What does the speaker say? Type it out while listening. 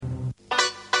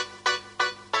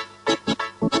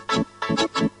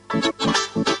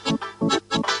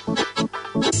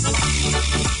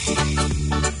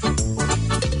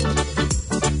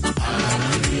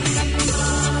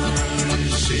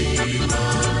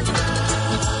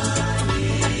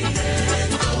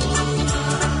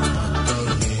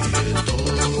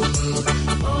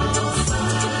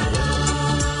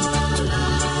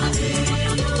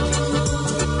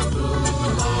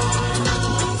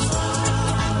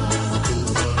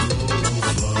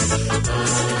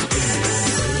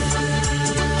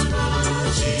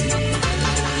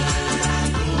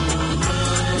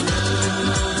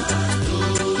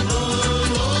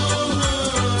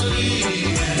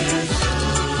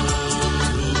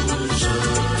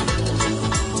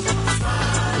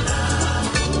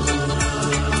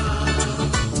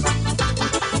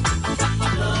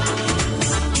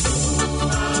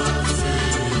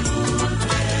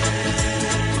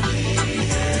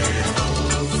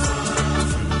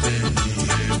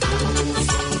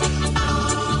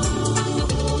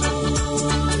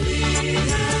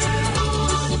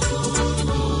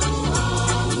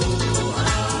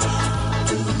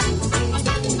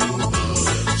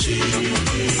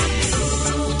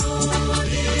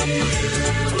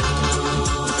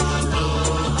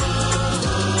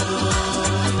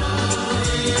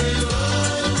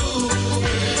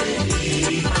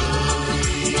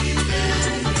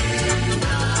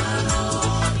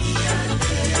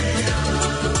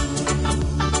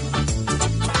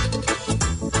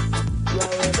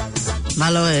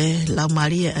Malo e lau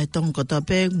Maria e tonga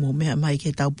kotope mo mea mai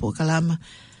ke tau po kalama.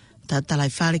 Ta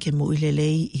talai whare ke mo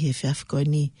ilelei i he whiawhikoe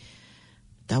ni.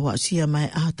 Ta wausia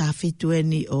mai a ta fitu e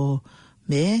ni o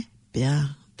me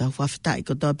pea tau whawhitai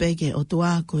kotope ke o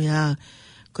tua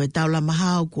koe tau la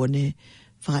mahau kone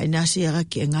whakainasi ara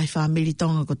ki e ngai whamili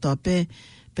tonga kotope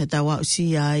pe ta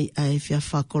wausia ai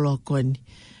whiawhakolo koe ni.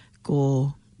 Ko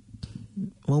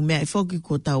mo mea i whoki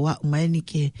ko tau wau mai ni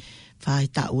ke whai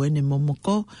tau ene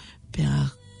momoko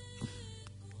pea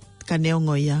ka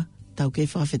neongo ia tau ke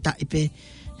whawhetai pe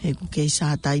he ku kei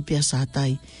sātai pea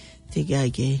sātai te ke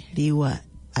ai ke riua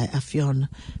ai awhiona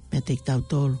me te tau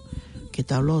tolu ke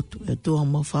tau lotu e tua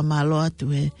mo whamalo atu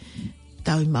he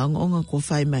tau i maongonga ko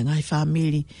whai mai ngai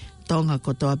whamiri tonga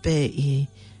kotoa pe i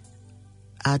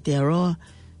Aotearoa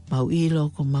mau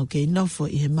ilo ko mau kei nofo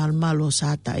i he malmalo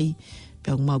sātai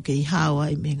pea mau kei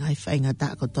hawa i me ngai whaingata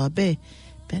kotoa pe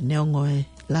pea neongo e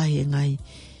lahi e ngai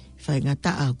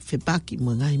whaingata a whipaki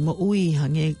mo ngai mo ui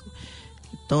hange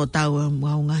tō tau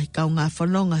mau ngai kau ngā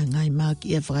whanonga ngai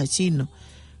maki e whakaisino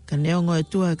ka neongo e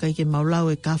tua kai ke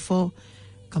maulau e kafo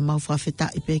ka mau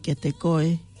whawheta i pe ke te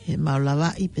koe he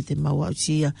maulawa i pe te mau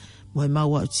ausia mo e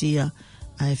mau ausia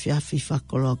a e whiawhi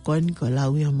whakoloa koeni ko e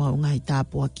lau iho mau ngai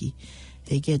tāpuaki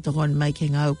e ke tokon mai ke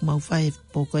ngau mau whae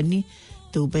pokoni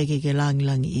tu pe ke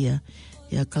langi ia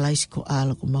ia kalaisi ko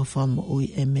ala ko mau whamo ui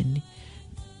e meni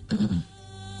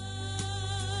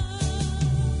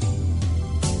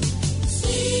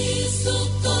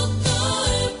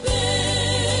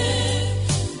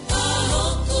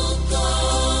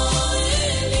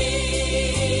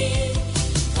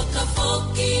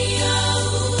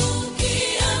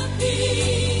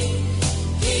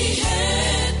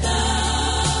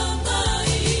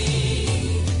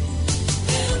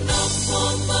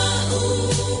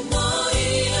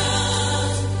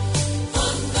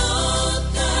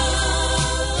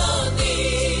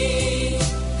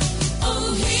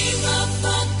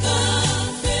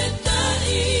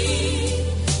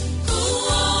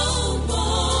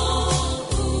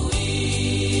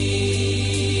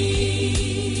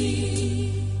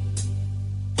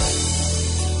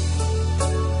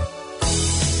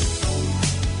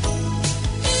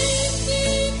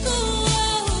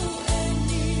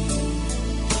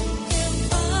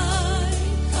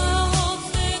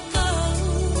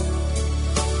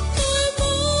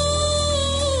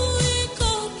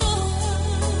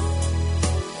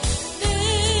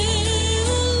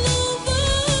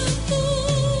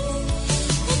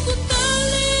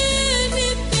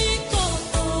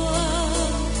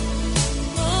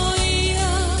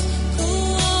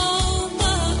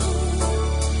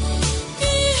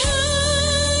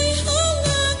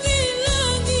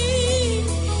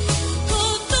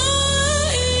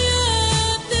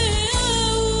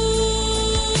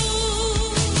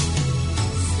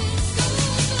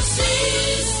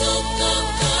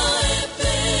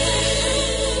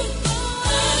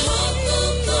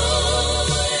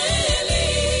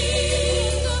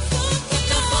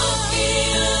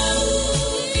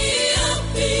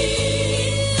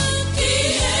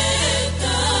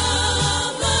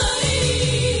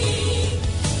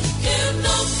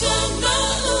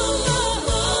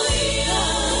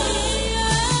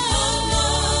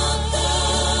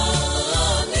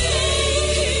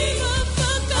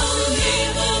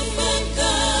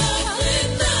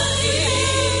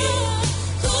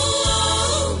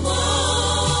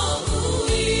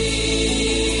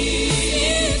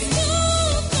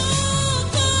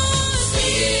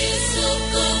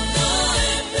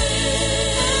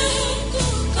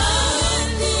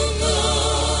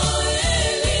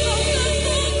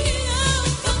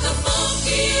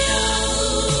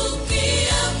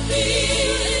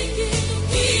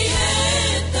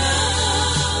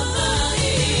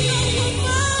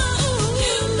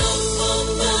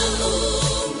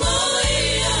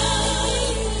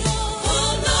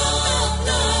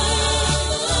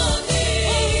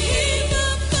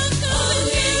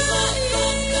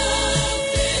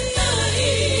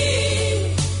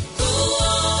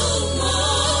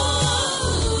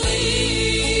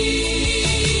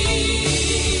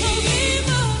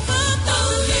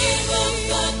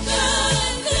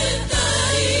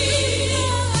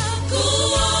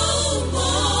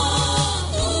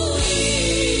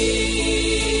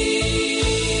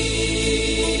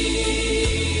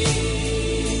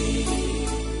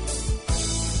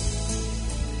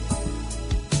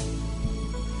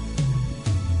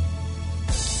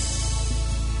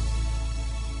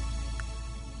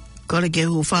Kore ke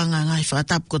hufanga ngai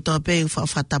whatapu kotoa pe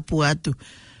whatapu atu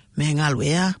me ngalu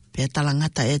ea pe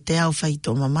talangata e te au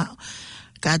whaito mama.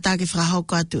 Ka atake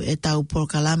whahauka atu e tau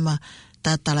polokalama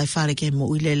ta talai whare ke mo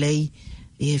uilelei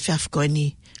I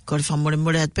whiawhikoini. Ko le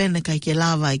whamore at pēna kai ke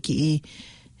lava ki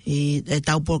i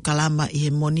taupo kalama i he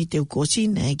moni te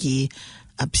ukosina ki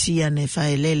apsia ne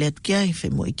whae lele at kia i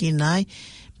whemo i ki nai.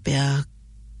 Pea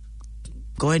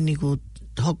koe ni ku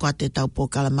hoko a te taupo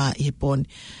kalama i he poni.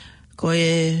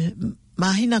 Koe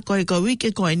mahina koe ko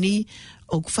wike koe ni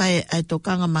o kwhae ai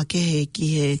tokanga makehe ki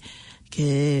he ke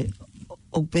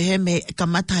o pehe me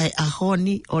kamata he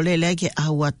ahoni o lele ke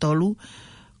ahua tolu.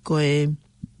 Koe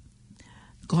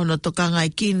kono tokanga i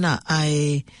kina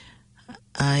ai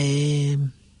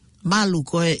malu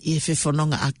koe i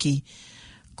whewhanonga aki.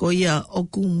 Ko ia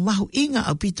oku mahu inga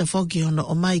au pita whoki hono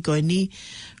o mai koe ni.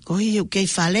 Ko hiu kei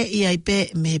whale i ai pe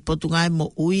me he potungai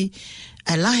mo ui.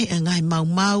 Ai lahi e ngai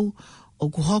mau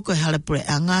oku hoko e halepure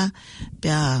anga.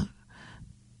 Pea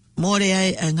more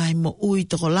ai e ngai mo ui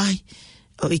toko lahi.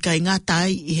 O i kai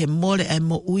ngatai i he more ai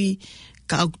mo ui.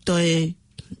 Ka au toe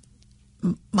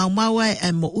mau ai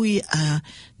e mo ui a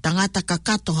tangata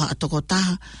kakato ha atoko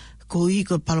taha ko i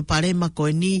ko paloparema ko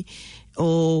ni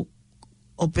o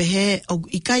pehe o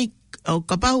ikai o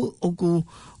kapau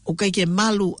o kai ke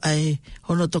malu ai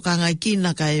hono tokanga i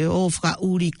kina kai o whaka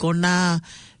uri kona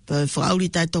whaka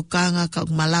uri tai tokanga ka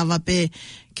malawa pe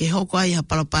ke hoko ai ha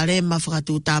paloparema whaka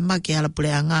tūtama ke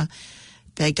halapureanga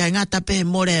pe kai ngata pehe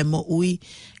more e mo ui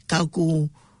ka ku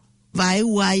vai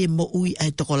ai mo ui ai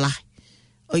toko lahi.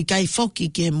 O i kai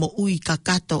foki ke mo ui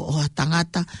kakato o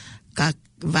tangata ka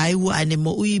vai ane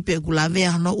mo ui pe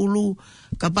kulavea no ulu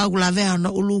ka pa kulavea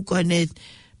no ulu ko ne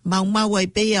mau ai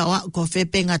pe ya ko fe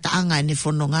penga taanga ne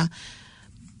fononga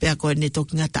pe ko ne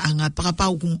tokinga taanga pa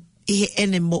pa i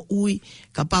ene mo ui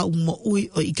ka pa mo ui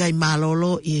o i kai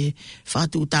malolo i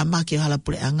fatu tama ke hala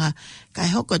pureanga kai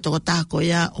hoko to ta ko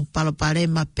ya o palo pare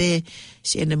ma pe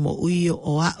si ene mo ui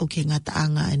o a o ke ngata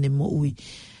anga ene mo ui.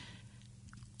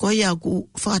 Ko ia ku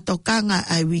whaatokanga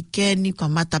ai wikendi ka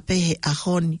matapehe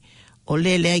ahoni o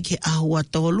lele ai ke ahua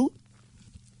tolu.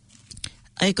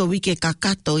 Ai ko wike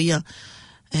kakato ia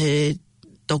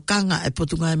tokanga e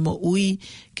potunga e mo ui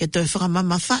ke toi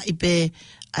whakamama whai pe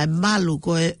ai malu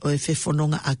koe o e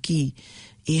whewhanonga aki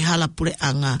i hala pure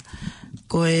anga.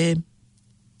 Koe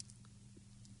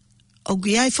o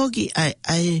ki ai whoki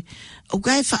o ki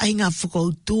ai whainga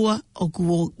whakautua o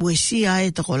ku uesi ai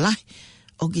tako lahi.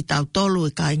 O ki tau tolu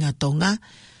e ka inga tonga,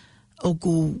 o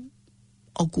ku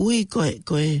ui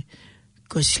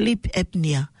koe sleep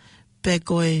apnea, pe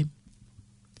koe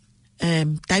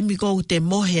taimi kou te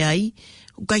mohe ai,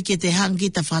 o kai ke te hangi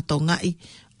ta whatongai,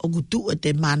 o ku tu e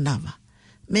te manawa.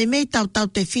 Me tau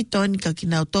te whito ni ka ki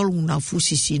nau tolu nau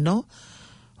fusisino,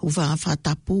 huvanga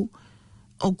whatapu,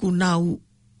 o ku nau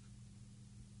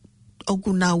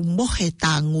mohe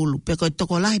tā ngulu, pe koe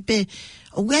toko lahi pe,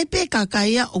 o gai pe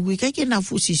kakaia, o gai ke nau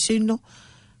fusisino,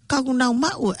 ka ku nau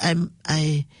mau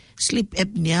ai sleep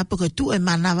apnea, pe koe tu e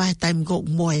manawa he taimi ko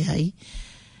mohe ai.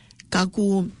 Ka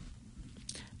ku,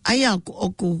 aia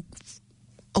o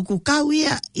ku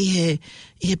kauia i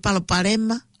he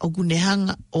paloparema, o ku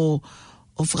nehanga o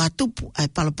whakatupu ai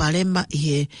paloparema i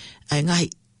he ngahi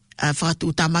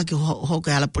whakatu tamaki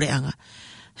hoke ala pureanga.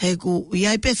 He ku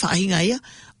iai pe whahinga ia,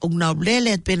 o nau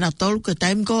lele at pena tolu ka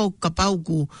taim ko kapau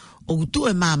ku o tu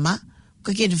e mama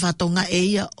ka kene whatonga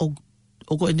e ia o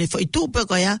ko ne whaitu pe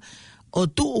ko ia o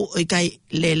tu o i kai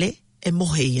lele e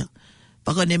mohe ia.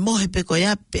 Paka ne mohe pe ko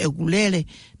ia pe o ku lele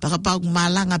paka pau ku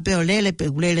malanga pe o lele pe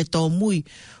ku lele tō mui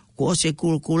ku ose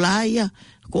kula ia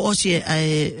ku ose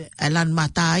lan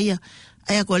mata ia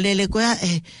aia ko lele ko ia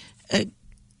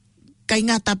kai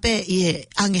ngata pe i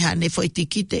angeha ne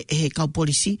whaitikite e he kau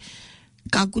polisi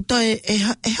ka kuto e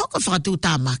hoko whakatu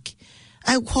tāmaki.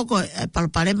 Ai hoko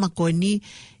paloparema koe ni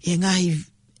e ngahi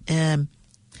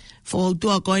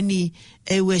whautua koe ni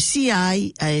e uesia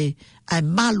ai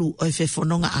malu o e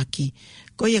whewhanonga aki.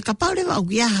 Ko ia ka paurewa au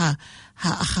kiaha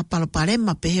ha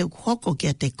paloparema pe he hoko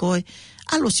kia te koe.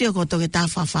 Alo sia ko toke tā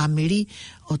whawhamiri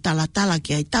o talatala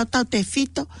ki ai tau te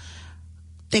whito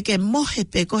te ke mohe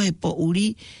pe kohe po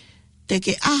uri te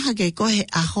ke aha ke kohe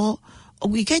aho o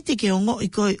ki kei te ke ongo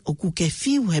i koe o ku ke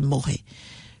fiu he mohe.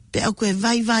 Pe au koe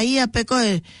vai pe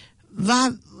koe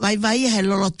vai he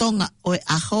lolotonga o e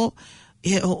aho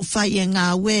e o whai e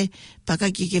ngā ue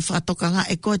paka ki ke whatokanga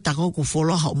e koe tako ku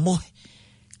wholoha o mohe.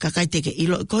 Ka kai te ke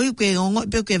ilo. Koe ke ongo i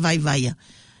pe koe vai.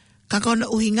 Ka kona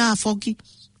uhi ngā whoki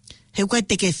he koe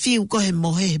te ke fiu koe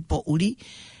mohe he po uri.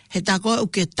 He tako o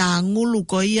ke tā ngulu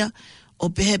ko ia o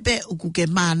pehepe o ku ke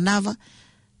mānawa.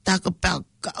 Tako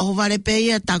o vare pe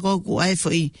ia tako ku ai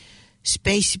foi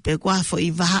space pe kwa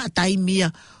foi vaha taimia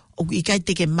o i kai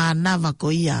te ke manawa ko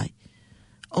ia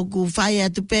o ku fai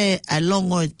atu pe a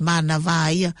longo manawa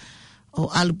ia o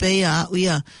alupe ia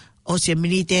o se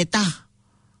minite ta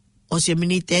o se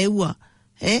minite ua,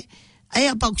 ai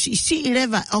a pau si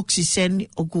leva oxygen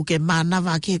o ku ke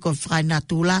manava ke ko fraina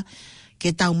tula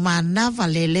ke tau manava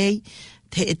lelei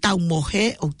te tau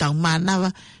mohe o tau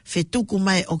manava fetuku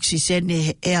mai oxygen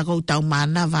e a go tau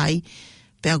manava ai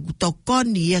pe ku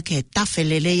tokoni ia ke tafe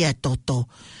lelei a toto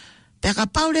pe ka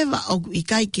pau leva o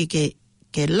ikai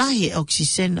ke lahi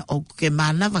oxygen o ke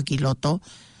manava ki loto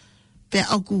pe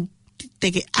o ku te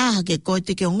ke aha ke koe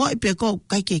te ke ngoi pe ko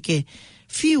kai ke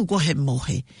fiu ko he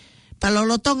mohe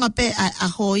palolotonga pe a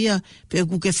hoia pe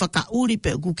ku ke whakauri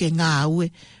pe ku ke ngā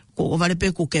ue ko o vale pe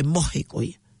ku ke mohe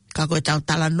koe ka koe tau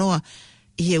talanoa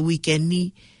i he weekendi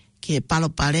ke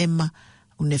palo parema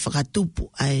une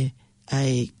whakatupu ai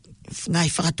ngai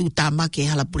whakatu tāma ke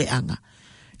halapure anga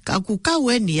ka ku kau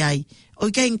eni ai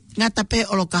o kei ngata pe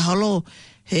olo ka holo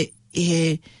he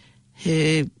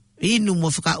inu mo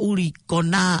whakauri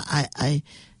kona ai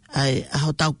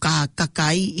aho tau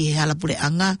kakai i he halapure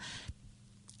anga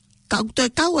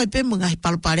kau ai pe mga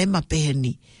hipaloparema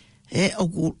peheni.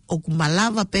 Oku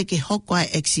malawa pe ke hoko ai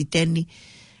exiteni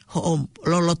ho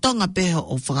lolotonga pe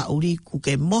o whakauri ku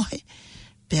ke mohe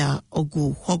pe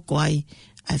oku hoko ai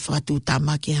whakatu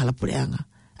tamaki halapureanga.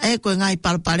 Koe ngai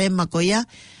hipaloparema ko ia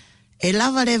e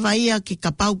lava rewa ia ki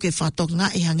kapau ke whakatoka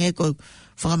ngai hange ko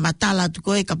whakamatala tu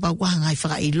koe kapau kwa hangai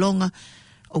whakailonga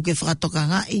o ke whakatoka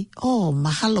ngai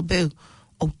mahalo pe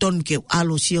o ton ke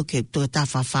alo sio ke to ta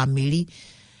family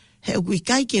he o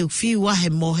kai ke fiu he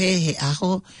mohe he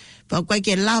aho pa kai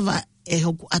ke lava e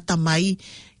hoku atamai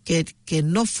ke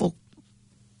nofo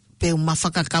pe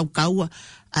mafaka kau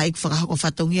ai whakahoko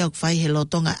whatongia o whai he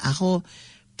lotonga aho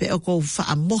pe o ko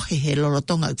wha mohe he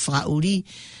lotonga wha uri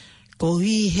ko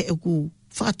hi he o ku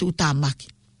whakatu tāmaki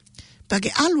pa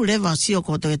ke alu rewa sio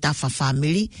ko to ta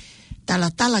family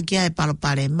tala ki ai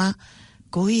paloparema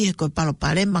ko hi he ko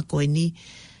paloparema ko ni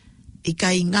i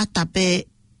kai ngata pe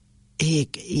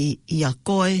i a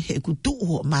koe he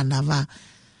kutuho manava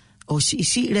o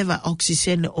si leva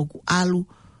oxygen o ku alu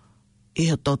i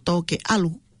ho toto ke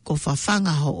alu ko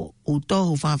whawhanga ho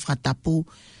utohu whawhatapu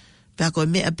pia koe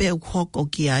mea pe u hoko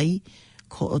ki ai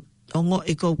ko ongo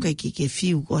e kou ke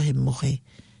fiu ko he mohe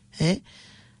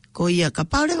ko ia ka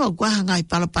paurewa guahanga i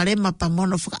palaparema pa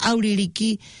mono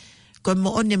whakaauliriki ko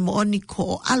mo oni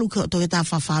ko alu ke o toke ta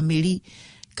family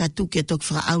ka tu ke tok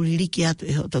whakaauliriki atu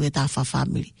e ho toke ta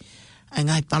family ai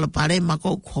ngai palaparema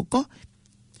ko hoko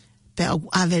pe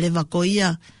au averewa ko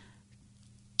ia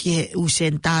ke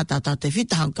usentata ta te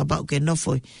fita hanka pau ke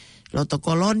nofoi loto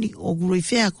koloni o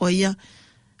gruifea ko ia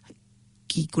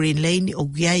ki Green Lane o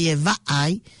giai e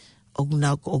vaai o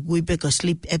guna o guipe ko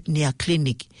sleep apnea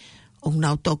clinic o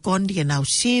guna o tokondi ke nau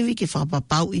sivi ke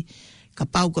whapapaui ka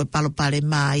pau ko e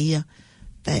palaparema ia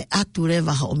pe atu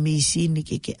rewa ho misini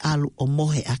ke alu o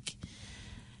mohe aki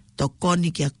tokoni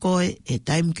ke a koe e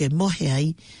taim ke mohe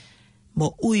ai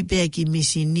mo ui pe ki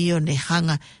misinio ne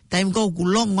hanga taim ko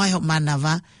kulongo ai ho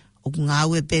manava o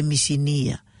ngawe pe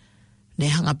misinia ne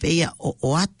hanga pe ia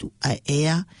o atu a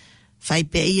ea fai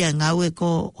pe ia ngawe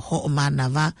ko ho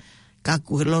manava ka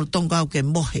ku lo tonga ke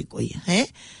mohe ko ia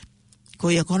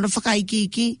ko ia kono whakaiki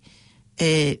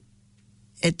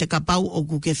e te kapau o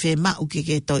ku ke whema o ke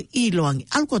to iloangi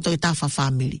alko to ta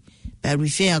family pe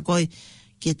rifea ko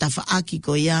ke ta aki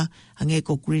ko ia hange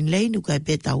ko Green Lane u ka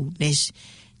petau nes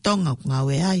tonga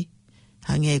ngawe ai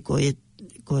hange ko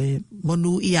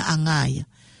monu ia angaia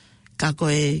ka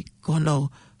ko kono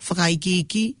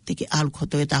whakaiki te ke alko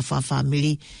to ta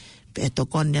family pe to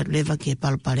konne leva ke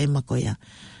palparema ko ia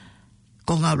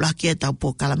ko nga blaki tau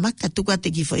po kalamaka tuka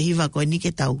te ki hiva ko ni ke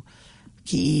tau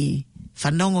ki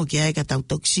fanongo ki ai ka tau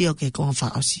toksio ke ko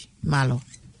fa osi malo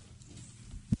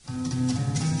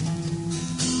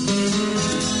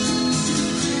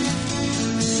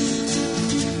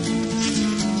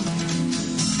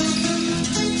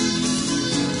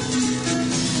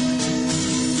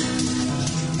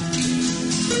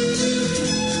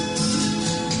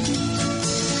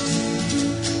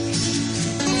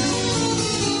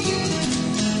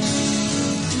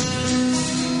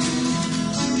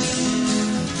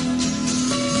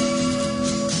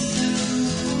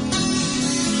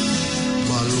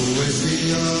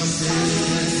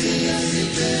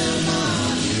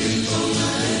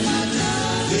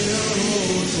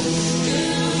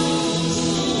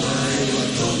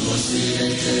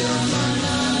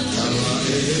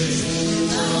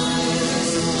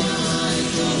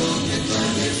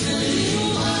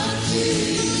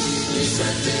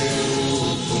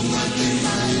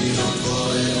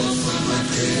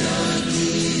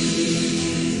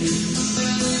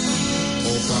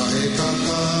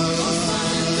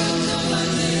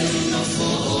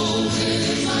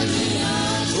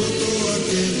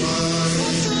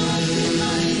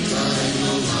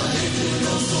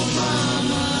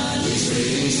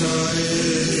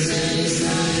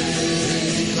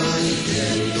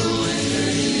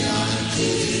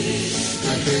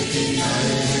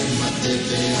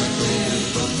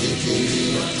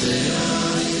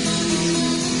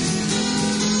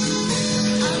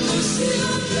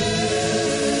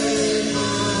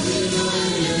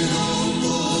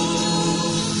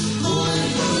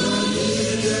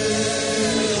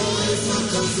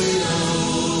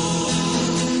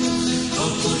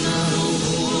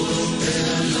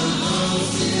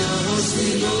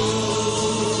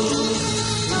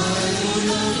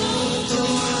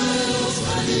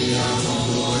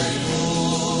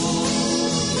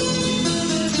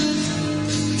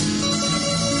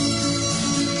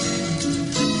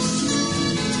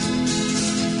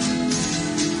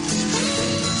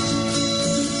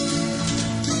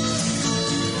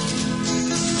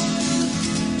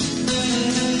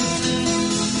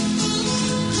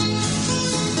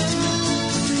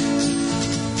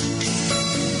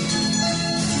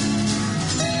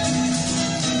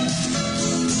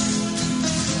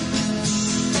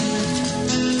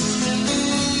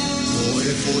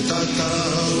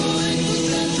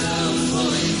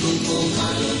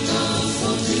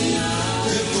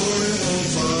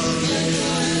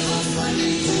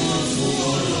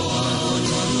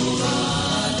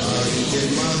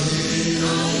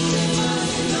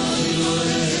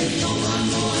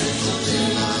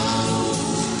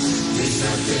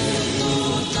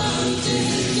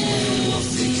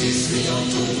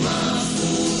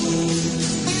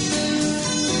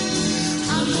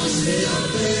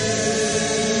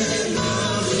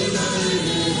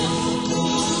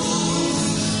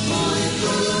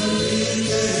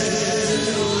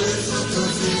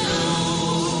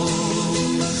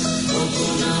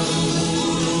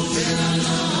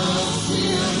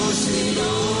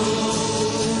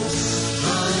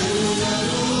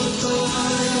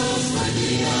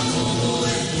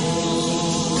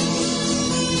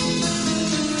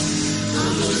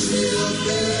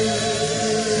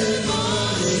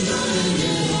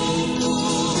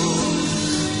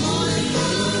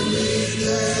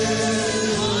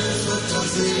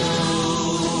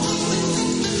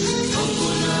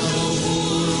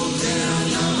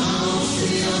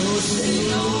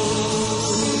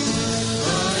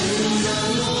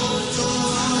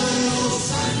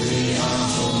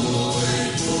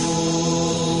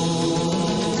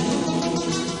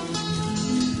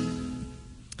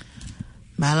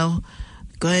Malo,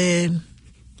 koe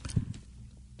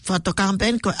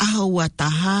whatokampen koe aho ua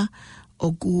taha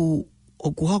o ku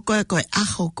hoko e koe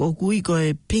aho o kui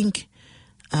koe pink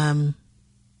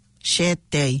shirt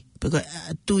day. Peko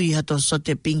tui hato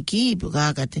sote pinki, peko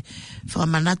haka te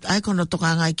whamanat. Ai kono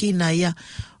toka ngai ki na ia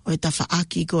o e ta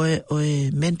whaaki koe o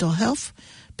e mental health.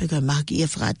 Peko e maki ia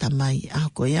whakata mai aho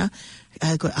koe ia.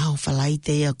 Ai koe aho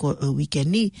whalaite ia koe o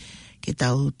weekend ni. Ke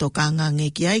tau toka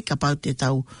ngai ki ai, ka pau te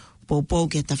tau popo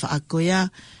ke ta whaako ia.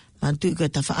 Mantu ke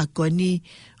ta whaako ni.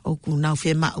 O ku nau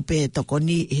whema upe toko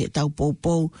ni he tau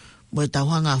popo. Mo e tau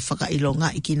hanga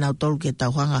whakailonga i ki nau tolu ke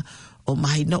tau hanga o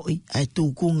mahi noi ai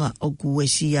tūkunga o ku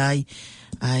esi ai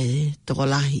toko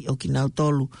lahi o ki nau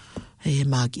tolu he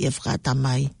maki e whakata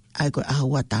mai ai koe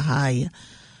ahua tahai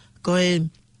koe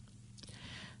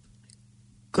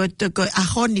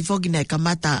ahoni whoki nei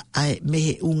kamata ai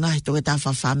mehe unga he toke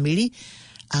tafa family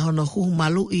ahono huhu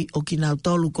malui o ki nau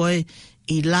tolu koe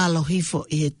i lalo hifo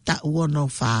i he tauono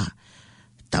whaa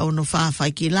tauono whaa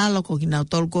whai ki lalo ko ki nau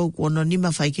tolu ko kuono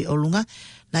nima whai ki olunga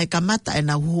nai kamata e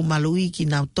na huhu malui ki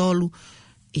nau tolu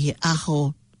i he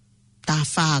aho tā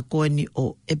whaa koe ni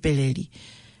o epeleri.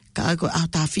 Ka aiko aho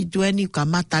tā whitu eni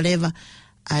kamata lewa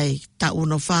ai ta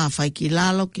uno whaa whai ki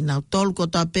lalo ki nau tolu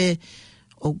ko tā pē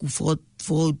o ku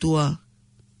whautua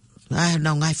ai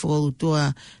nau ngai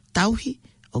whautua tauhi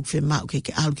o ku whemau ke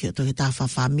alu ki o toke tā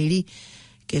whaa family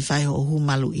ke whai ho huhu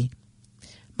malui.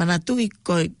 Mana tui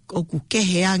koe o ku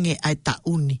keheange ai ta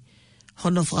uni.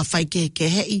 Hono whakawhai ke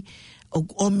hei o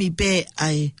omi pe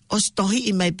ai ostohi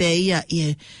i mai pe ia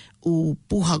i u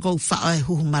puha kou wha ai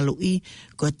huhu malu i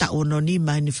ko ta ono ni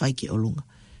mai ni whai ki olunga.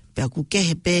 Pe aku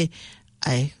kehe pe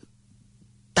ai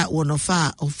ta ono wha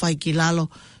o whai ki lalo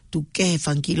tu kehe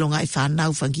whankilonga i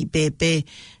whanau whanki pe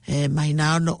mai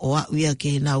na ono o a uia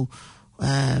ke nau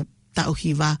ta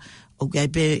uhiwa o kai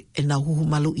pe e nau huhu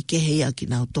malu i kehe ia ki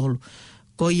nau tolu.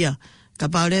 Ko ia ka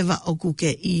paurewa o ku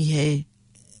ke i he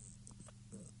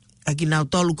aki nau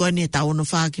tolu koe ni e ta ono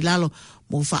wha ki lalo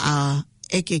mo wha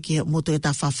eke ki moto e ta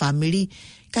wha family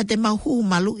ka te mau huhu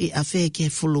malu i a whee ke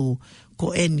fulu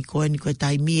ko eni koe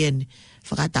taimi eni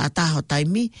whakata ataho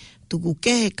taimi tuku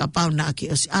kehe ka pau na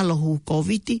aki osi alo huhu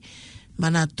COVID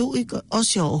mana tui ko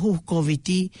osi o huhu COVID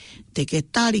te ke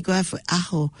tari ko e wha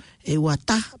aho e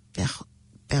wata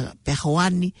pe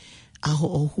hoani aho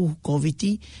o huhu COVID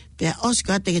pe osi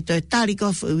ko te ke toi tari ko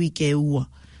wha ui ke ua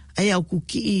ai au ku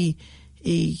ki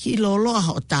lolo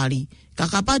ho tali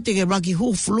kakapate ke raki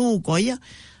hu flu ko ia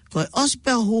ko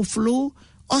ospe hu flu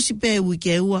osipe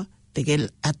wike ua te ke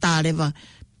atareva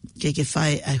ke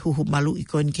fai ai hu malu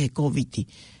ikon ke covid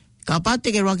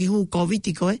kapate ke raki hu covid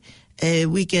ko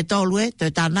wike tolwe te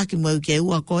tanaki mo ke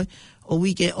ua ko o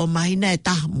wike o mahina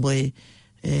ta mo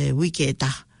wike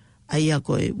ta ai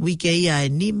ko wike ia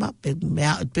nima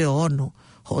pe ono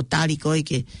ho tali ko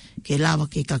ke lava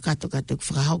ke kakato ka te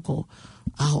whakahoko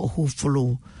a hu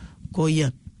flu ko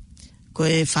ia ko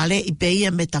fale i pe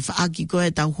ia me ta faaki ko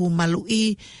ta hu malu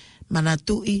i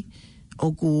manatui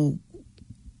o ku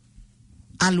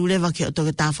aluleva ke o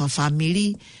toke tafa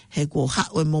family he ko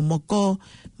hao momoko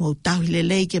mo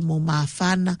tahilelei ke mo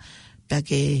mafana pa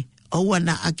ke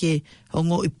owana ake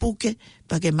hongo ipuke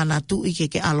pa ke manatui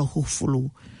ke alo hu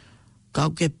flu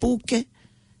kau ke puke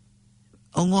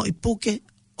ongo ipuke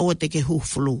o te ke hu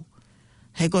flu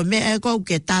he ko me e ko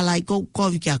ke talai ko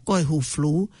ke a ko hu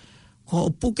flu ko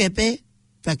puke pe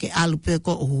pa ke alu pe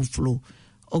ko hu flu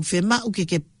o fe ma u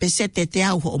ke pesete te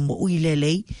au ho mo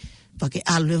uilelei pa ke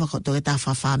alu va ko to ta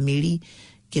fa family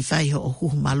ke fai ho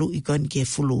hu malu ikon ke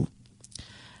flu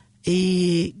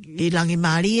e langi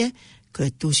marie ko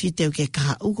tu site ke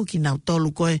ka u ko ki na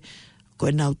tolu ko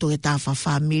na to ta fa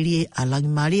family a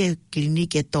langi marie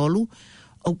klinike tolu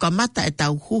o kamata e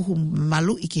tau hu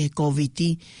malu ike covid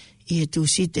i tu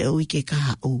site o ike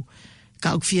ka u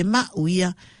ka u fe ma u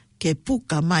ia ke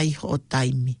puka mai ho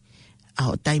time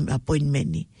a time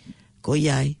appointment ko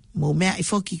iai mo mea i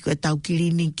foki ko tau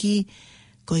kliniki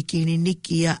ko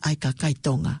kliniki ia ai ka kai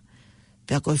Tonga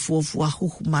pe ko fuafua hu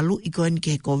malu i ko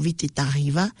ke covid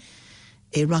tahiva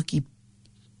e raki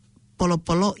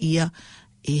polo ia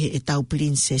e tau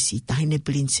princesi tahine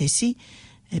princesi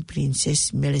e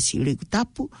princess meresi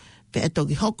tapu pe to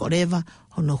ki hoko reva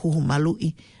hono hu malu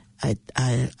i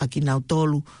a kinau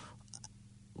tolu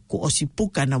ko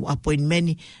osipuka na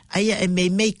appointment ai e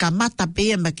mei ka mata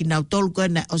pe ma ki na tol ko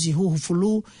na osi hu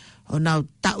fulu o na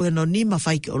ta o no ni ma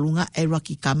fai ke olunga e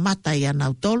raki ka mata ya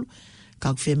na tol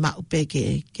ka fe ma pe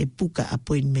ke puka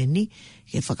appointment ni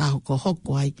ke faka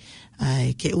hoko ai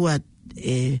ke ua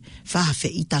fa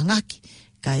fe itangaki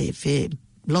ka fe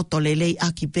loto lele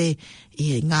aki pe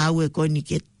i nga ue ko ni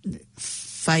ke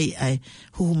fai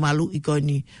hu malu i ko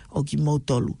ni o ki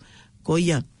motolu ko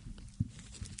ia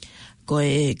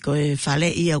koe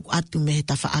fale ia atu me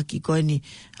ta faaki koe ni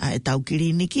tau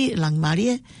kliniki lang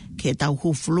marie ke tau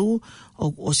hu flu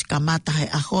o skamata he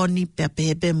ahoni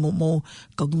pepe mo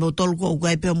ko motol ko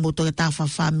gai pe moto ta fa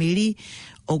family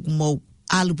o mo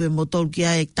alu pe motol ki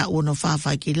ai ta ono fa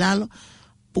ki lalo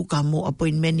puka mo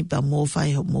appointment pa mo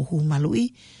fai mo hu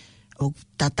malui o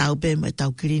tau pe me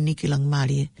tau kliniki lang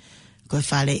marie koe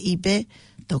fale ipe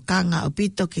to kanga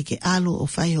opito ke alu o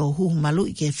fai ho hu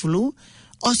malui ke flu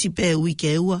osi pe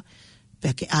wike ua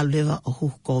pe ke aleva o hu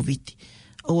covid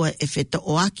o efeto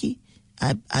o aki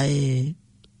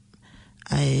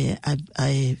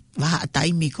ai va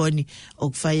taimi koni o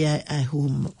fai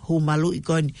hu malu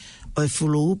ikoni o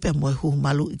fulu pe mo hu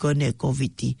malu ikoni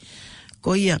covid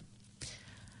ko ia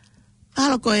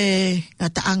alo ko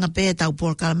ngata anga pe tau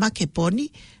por kalma ke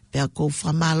poni pe ko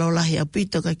famalo la hi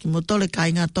apito ka ki motole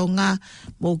kai nga Tonga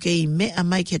mo ke me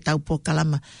amai ke tau por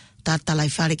kalama tata lai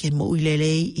fare ke mo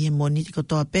uilelei i mo niti ko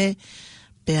toa pe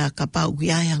a kapau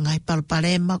giai ngai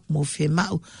palparema mo fe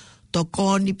mau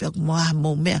tokoni pe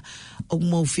mo mea o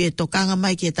mo fe tokanga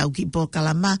mai ke tau ki po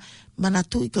kalama mana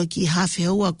tu ko ki hafe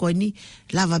ua ko ni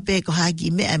lava pe ko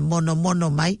hagi me mono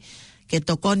mai ke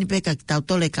tokoni pe ka tau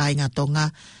tole kai nga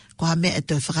Tonga ko ha me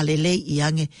to fakalelei i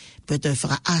ange pe to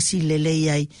faka asi lelei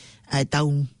ai tau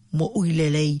mo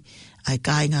uilelei ai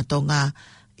kai nga Tonga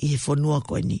i fonua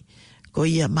ko ni ko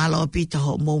ia malo pita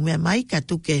ho mo me mai ka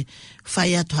tuke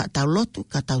fai atu tau lotu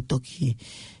ka tau toki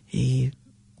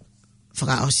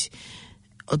whakaosi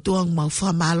o tuang mau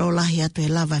wha malo lahi atu he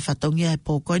lava e whatongia e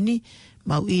pōkoni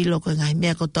mau ilo ko ngai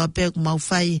mea ko tau pēk mau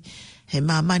fai he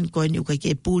mamani ko ni uka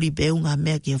ke pūri pe unga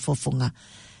mea ki e fofonga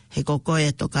he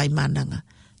kokoe to kai mananga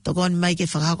to koni mai ke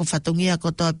whakako whatongia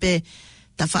ko tau pē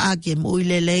ta whaaki e mo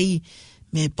ilelei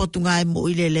me potunga e mo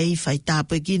ilelei fai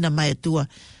tāpoi kina mai atua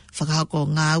whakahoko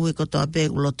ngā ue ko toa pē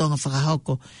ulotonga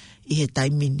whakahoko i he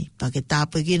taimini. Pa ke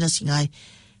tāpoi kina singai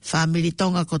family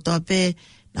tonga ko toa pē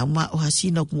na uma o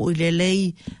hasino kumo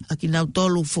uilelei a ki nau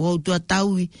tolu whakoutua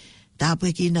taui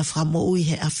tāpoi kina whamo ui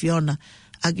he awhiona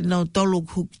a ki nau tolu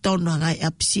huktono ngai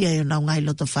apisia yo nau ngai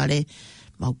loto whare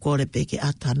mau kore pē ke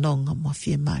ata nonga mo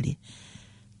fie mari.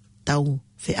 Tau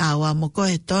whi awa mo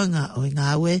koe tonga o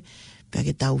ngā ue pē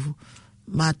ke tau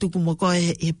mātuku mo koe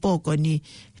he pōko ni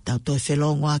tau toi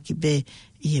whelongo aki be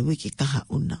i he wiki kaha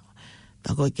una.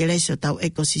 Ta ko ke leso tau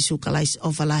eko si sukalais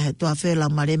o falai he tua whela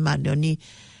marema ni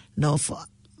no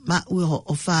ma ui o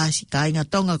wha si ka inga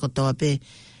tonga kotoa pe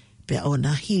o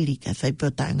na hiri ka whaipeo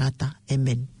ta ngata.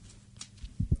 Amen.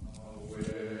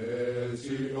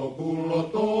 Si o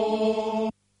puloto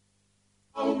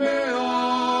au mea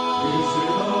kisi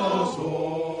aso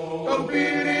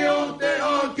kaupiri o te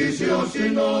a kisi o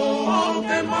sino au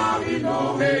te mahino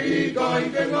he ika i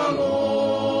te ngalo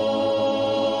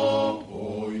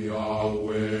o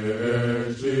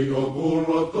Yahweh si o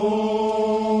puloto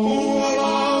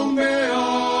uala au mea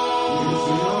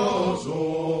kisi aso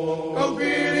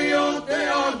kaupiri o te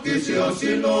a kisi o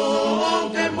sino au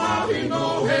te mahino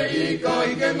he ika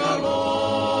i te ngalo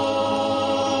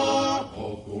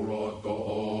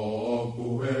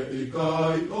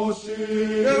kai osi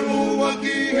e lua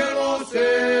ki he lose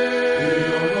i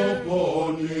ono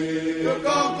poni e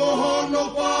ka kohono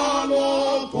pano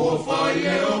ko whai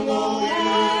e ongo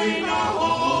i na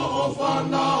ho o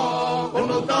whana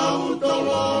ono tau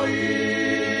toloi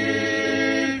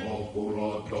o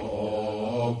kuroto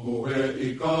oku he i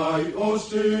kai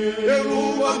osi e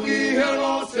lua ki he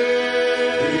lose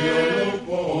i ono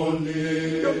poni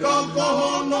e ka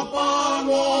kohono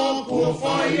pano ko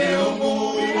whai e ongo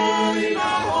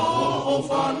o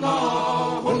whana,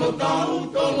 hono tau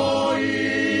toloi.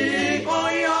 O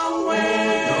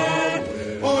Yahweh,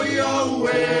 o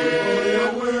Yahweh,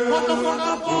 hono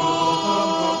whakapo,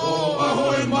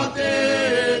 ahoe mate,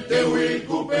 te hui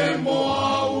kupe mo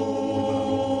au.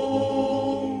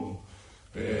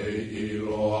 Pei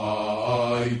iloa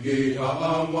ai ki a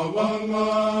amawanga,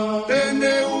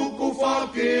 tene uku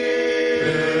whaki,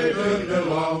 tene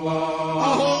lava,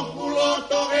 aho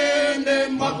kuloto ene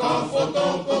maka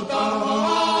whotoko taha,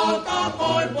 ta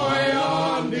koi pai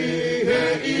ani, he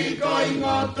ika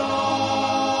ingata.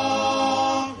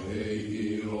 He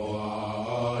iloa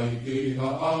ai ki ha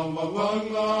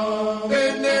amawanga,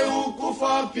 tene uku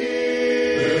whaki,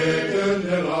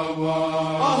 tene lava,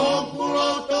 aho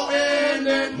kuloto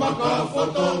ene maka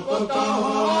whotoko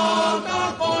taha, ta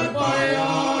koi pai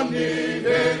ani,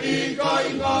 he ika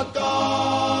ingata.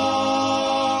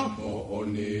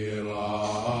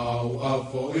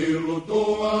 Fo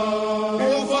ilutoa o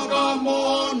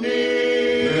whakamoni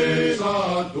e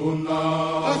satuna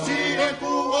asi e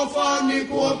ku o whani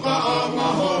kua ka anga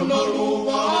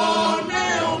honolua ne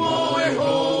o moe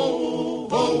hou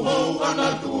hou hou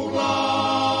anatula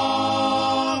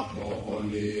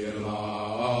mohoni e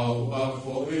lau a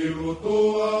fo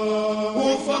ilutoa o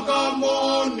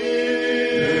whakamoni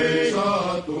e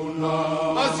satuna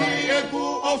asi e ku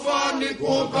o whani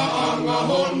kua ka anga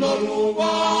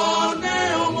honolua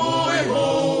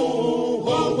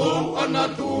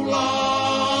Anatula,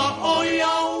 o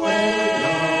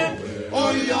Yahweh, o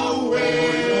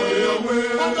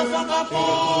Yahweh, Paka whakapo,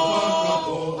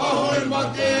 ahoe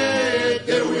mate,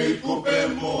 te hui kupe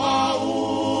mo au.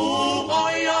 O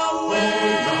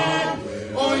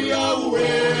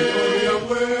Yahweh,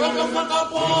 Paka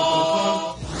whakapo,